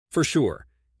For sure,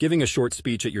 giving a short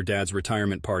speech at your dad's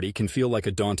retirement party can feel like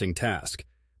a daunting task,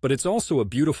 but it's also a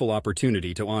beautiful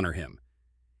opportunity to honor him.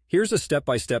 Here's a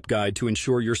step-by-step guide to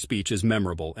ensure your speech is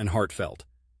memorable and heartfelt.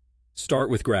 Start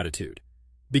with gratitude.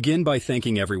 Begin by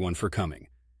thanking everyone for coming.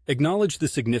 Acknowledge the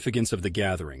significance of the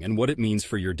gathering and what it means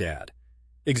for your dad.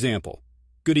 Example: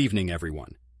 good evening,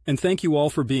 everyone, and thank you all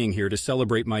for being here to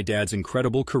celebrate my dad's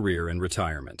incredible career and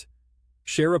retirement.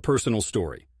 Share a personal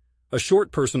story. A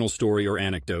short personal story or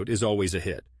anecdote is always a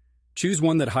hit. Choose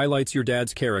one that highlights your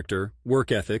dad's character,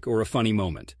 work ethic, or a funny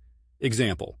moment.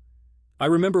 Example: I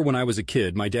remember when I was a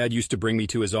kid, my dad used to bring me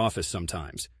to his office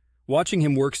sometimes. Watching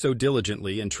him work so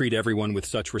diligently and treat everyone with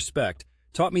such respect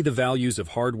taught me the values of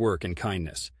hard work and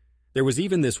kindness. There was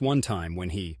even this one time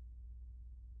when he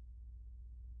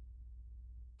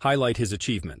highlight his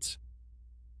achievements.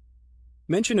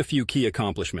 Mention a few key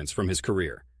accomplishments from his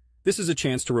career. This is a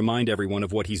chance to remind everyone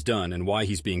of what he's done and why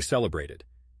he's being celebrated.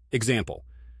 Example: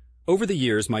 over the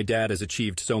years, my dad has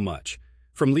achieved so much.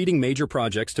 From leading major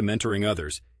projects to mentoring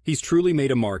others, he's truly made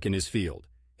a mark in his field.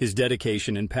 His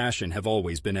dedication and passion have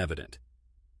always been evident.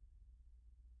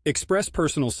 Express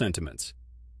personal sentiments.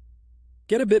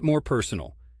 Get a bit more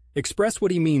personal. Express what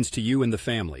he means to you and the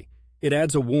family. It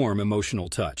adds a warm, emotional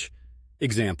touch.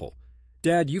 Example: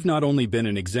 Dad, you've not only been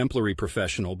an exemplary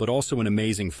professional, but also an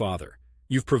amazing father.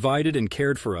 You've provided and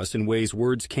cared for us in ways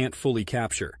words can't fully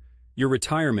capture. Your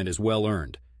retirement is well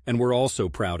earned, and we're all so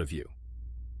proud of you.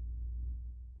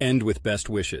 End with best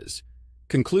wishes.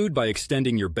 Conclude by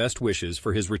extending your best wishes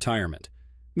for his retirement.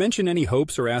 Mention any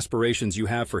hopes or aspirations you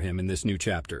have for him in this new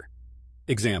chapter.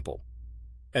 Example: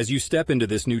 as you step into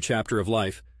this new chapter of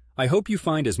life, I hope you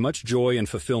find as much joy and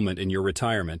fulfillment in your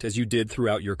retirement as you did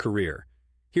throughout your career.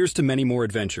 Here's to many more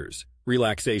adventures,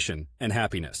 relaxation, and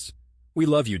happiness. We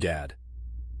love you, Dad.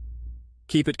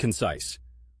 Keep it concise.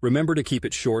 Remember to keep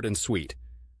it short and sweet.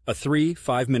 A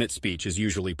 3-5-minute speech is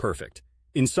usually perfect.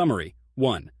 In summary: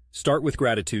 1. Start with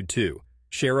gratitude. 2.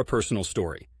 Share a personal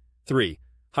story. 3.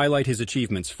 Highlight his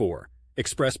achievements. 4.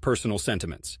 Express personal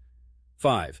sentiments.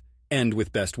 5. End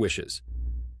with best wishes.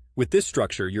 With this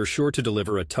structure, you're sure to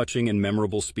deliver a touching and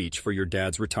memorable speech for your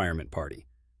dad's retirement party.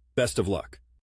 Best of luck.